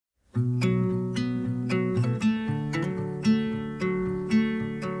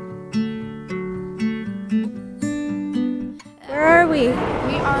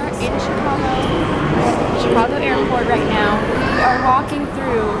Chicago Airport right now. We are walking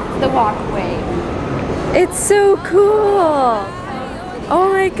through the walkway. It's so cool! Oh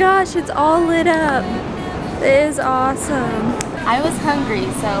my gosh, it's all lit up. It is awesome. I was hungry,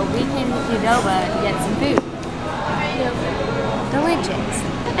 so we came to Qdoba to get some food. Delicious.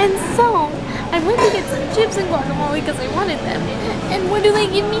 And so, I went to get some chips and guacamole because I wanted them. And what do they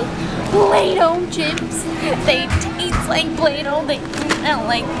give me? Play-Doh chips. They taste like Play-Doh. They smell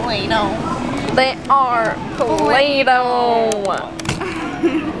like Play-Doh. They are Play-Doh.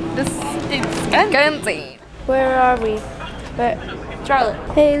 This is expensive. Where are we? Charlotte.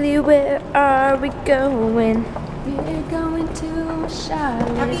 Haley, where are we going? We're going to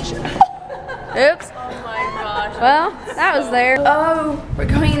Charlotte. Oops. Oh my gosh. Well, that was there. Oh, we're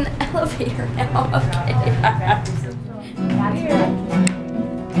going in the elevator now. Okay.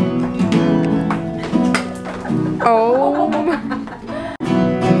 Oh.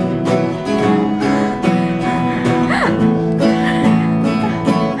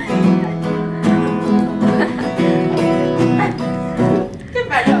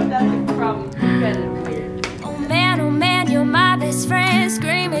 Oh man, you're my best friend.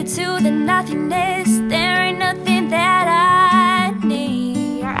 Scream it to the nothingness. There ain't nothing that I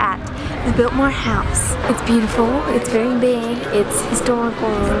need. We are at the Biltmore House. It's beautiful, it's very big, it's historical,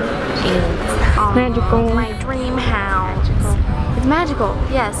 it's magical. My dream house. It's magical,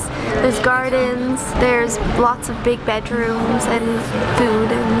 yes. There's gardens, there's lots of big bedrooms and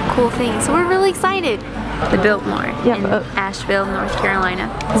food and cool things. So we're really excited. The Biltmore in Asheville, North Carolina.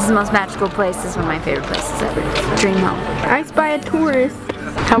 This is the most magical place. This is one of my favorite places ever. Dream home. I spy a tourist.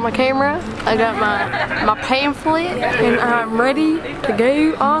 Got my camera, I got my pamphlet, and I'm ready to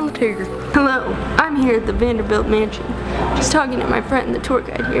go on the tour. Hello, I'm here at the Vanderbilt Mansion. Just talking to my friend, the tour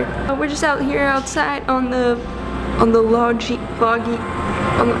guide here. We're just out here outside on the in the lounge.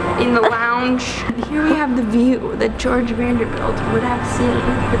 And here we have the view that George Vanderbilt would have seen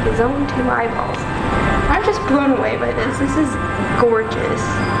with his own two eyeballs. I'm just blown away by this. This is gorgeous.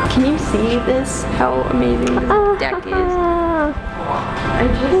 Can you see this? How amazing this deck is. Wow.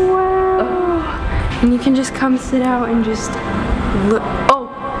 Oh. And you can just come sit out and just look. Oh,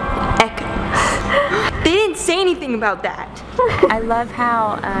 echo. They didn't say anything about that. I love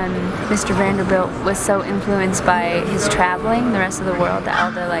how Mr. Vanderbilt was so influenced by his traveling the rest of the world that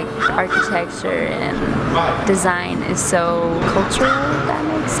all the like architecture and design is so cultural, if that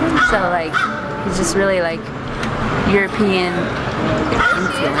makes sense. So like he's just really like European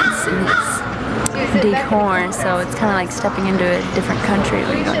influence in his decor, so it's kind of like stepping into a different country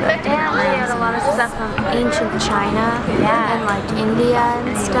when you go to different rooms. They had a lot of stuff from ancient China and like India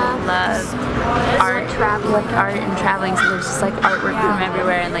and stuff. Love art, art and traveling, so there's just like artwork from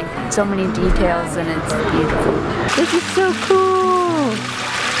everywhere and like so many details, and it's beautiful. This is so cool.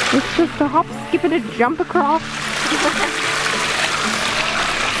 It's just a hop, skip, and a jump across.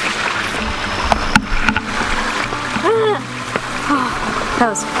 That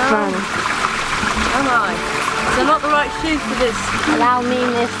was fun. Am I? They're not the right shoes for this. Allow me,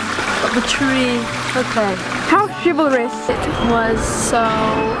 miss. The tree. Okay. How chivalrous. It was so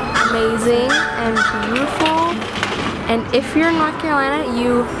amazing and beautiful. And if you're in North Carolina,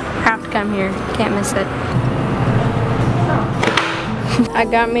 you have to come here. Can't miss it. I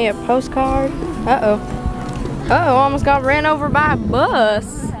got me a postcard. Uh-oh. Uh-oh, almost got ran over by a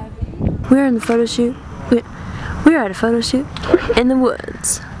bus. We're in the photo shoot. We're at a photo shoot in the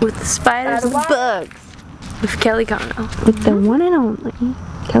woods with the spiders and bugs with Kelly Cano. With the one and only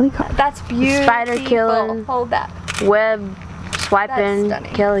Kelly Cano. That's beautiful. Spider killing, Hold that. web swiping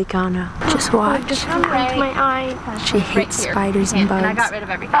Kelly Cano. Just watch. Just right. My eye. She hates spiders and bugs. And I got rid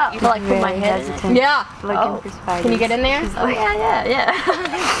of everything. Oh, Like put my head hesitant. Yeah. Looking for spiders. Can you get in there? Oh yeah.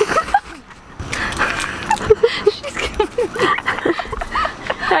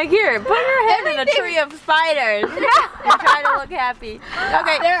 Like here, put your head in a tree of spiders. And try to look happy.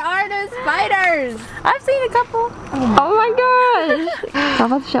 Okay. There are no spiders. I've seen a couple. Oh my gosh. How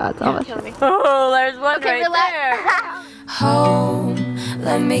about the shots? How about the shots? Oh, there's one right there. Home,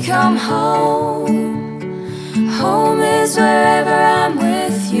 let me come home. Home is wherever I'm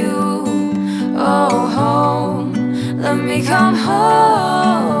with you. Oh, home, let me come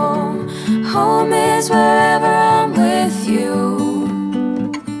home. Home is wherever